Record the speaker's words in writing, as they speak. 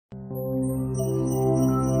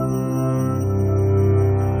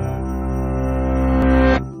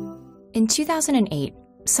In 2008,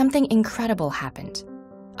 something incredible happened.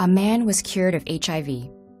 A man was cured of HIV.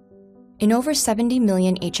 In over 70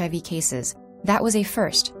 million HIV cases, that was a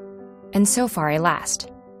first, and so far a last.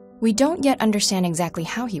 We don't yet understand exactly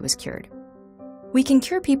how he was cured. We can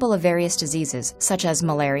cure people of various diseases, such as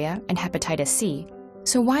malaria and hepatitis C,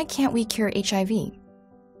 so why can't we cure HIV?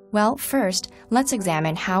 Well, first, let's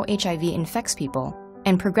examine how HIV infects people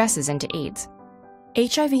and progresses into AIDS.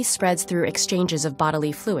 HIV spreads through exchanges of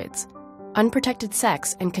bodily fluids. Unprotected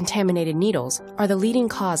sex and contaminated needles are the leading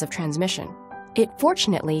cause of transmission. It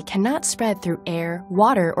fortunately cannot spread through air,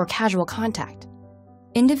 water, or casual contact.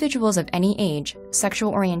 Individuals of any age,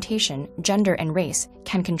 sexual orientation, gender, and race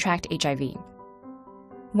can contract HIV.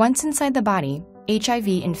 Once inside the body, HIV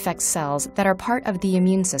infects cells that are part of the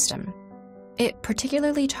immune system. It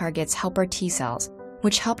particularly targets helper T cells,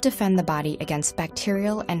 which help defend the body against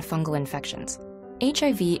bacterial and fungal infections.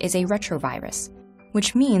 HIV is a retrovirus,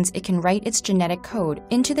 which means it can write its genetic code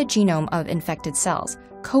into the genome of infected cells,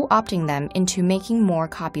 co-opting them into making more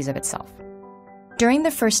copies of itself. During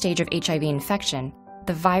the first stage of HIV infection,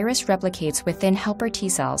 the virus replicates within helper T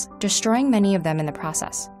cells, destroying many of them in the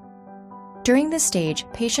process. During this stage,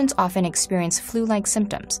 patients often experience flu-like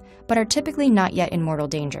symptoms, but are typically not yet in mortal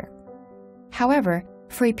danger. However,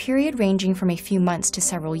 for a period ranging from a few months to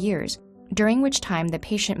several years, during which time the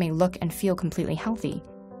patient may look and feel completely healthy,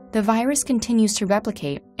 the virus continues to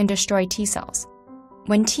replicate and destroy T cells.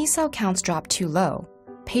 When T cell counts drop too low,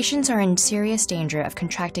 patients are in serious danger of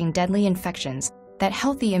contracting deadly infections that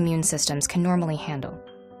healthy immune systems can normally handle.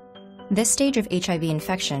 This stage of HIV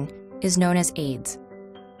infection is known as AIDS.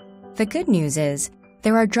 The good news is,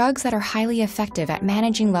 there are drugs that are highly effective at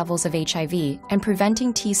managing levels of HIV and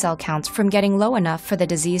preventing T cell counts from getting low enough for the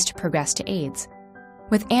disease to progress to AIDS.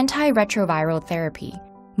 With antiretroviral therapy,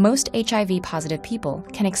 most HIV-positive people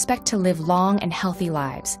can expect to live long and healthy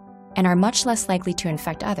lives and are much less likely to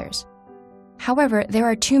infect others. However, there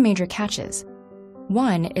are two major catches.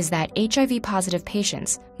 One is that HIV-positive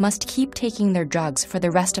patients must keep taking their drugs for the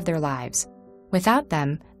rest of their lives. Without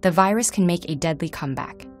them, the virus can make a deadly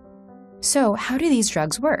comeback. So, how do these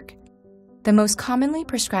drugs work? The most commonly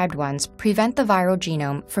prescribed ones prevent the viral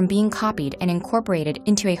genome from being copied and incorporated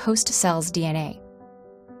into a host cell's DNA.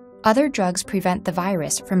 Other drugs prevent the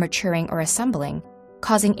virus from maturing or assembling,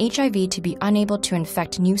 causing HIV to be unable to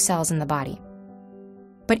infect new cells in the body.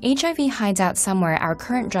 But HIV hides out somewhere our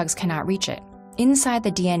current drugs cannot reach it, inside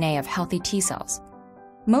the DNA of healthy T cells.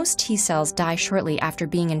 Most T cells die shortly after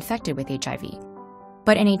being infected with HIV.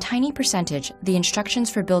 But in a tiny percentage, the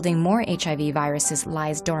instructions for building more HIV viruses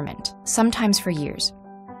lies dormant, sometimes for years.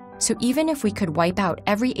 So even if we could wipe out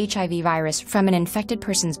every HIV virus from an infected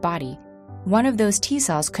person's body, one of those T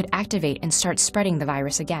cells could activate and start spreading the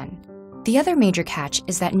virus again. The other major catch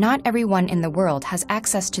is that not everyone in the world has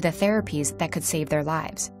access to the therapies that could save their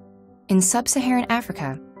lives. In sub-Saharan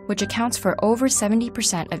Africa, which accounts for over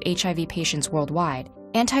 70% of HIV patients worldwide,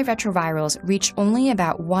 antiretrovirals reached only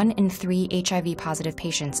about 1 in 3 HIV-positive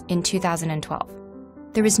patients in 2012.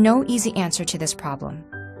 There is no easy answer to this problem.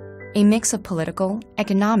 A mix of political,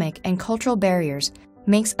 economic, and cultural barriers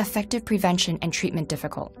makes effective prevention and treatment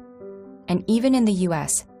difficult. And even in the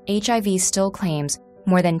US, HIV still claims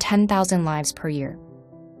more than 10,000 lives per year.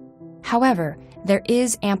 However, there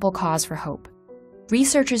is ample cause for hope.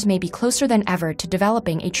 Researchers may be closer than ever to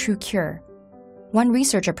developing a true cure. One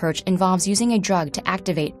research approach involves using a drug to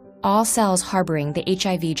activate all cells harboring the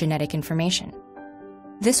HIV genetic information.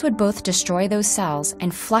 This would both destroy those cells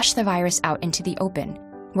and flush the virus out into the open,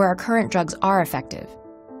 where our current drugs are effective.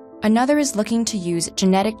 Another is looking to use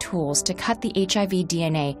genetic tools to cut the HIV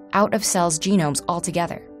DNA out of cells' genomes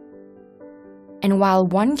altogether. And while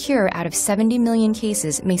one cure out of 70 million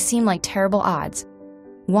cases may seem like terrible odds,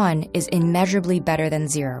 one is immeasurably better than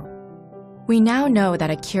 0. We now know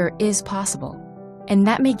that a cure is possible, and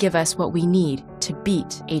that may give us what we need to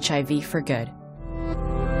beat HIV for good.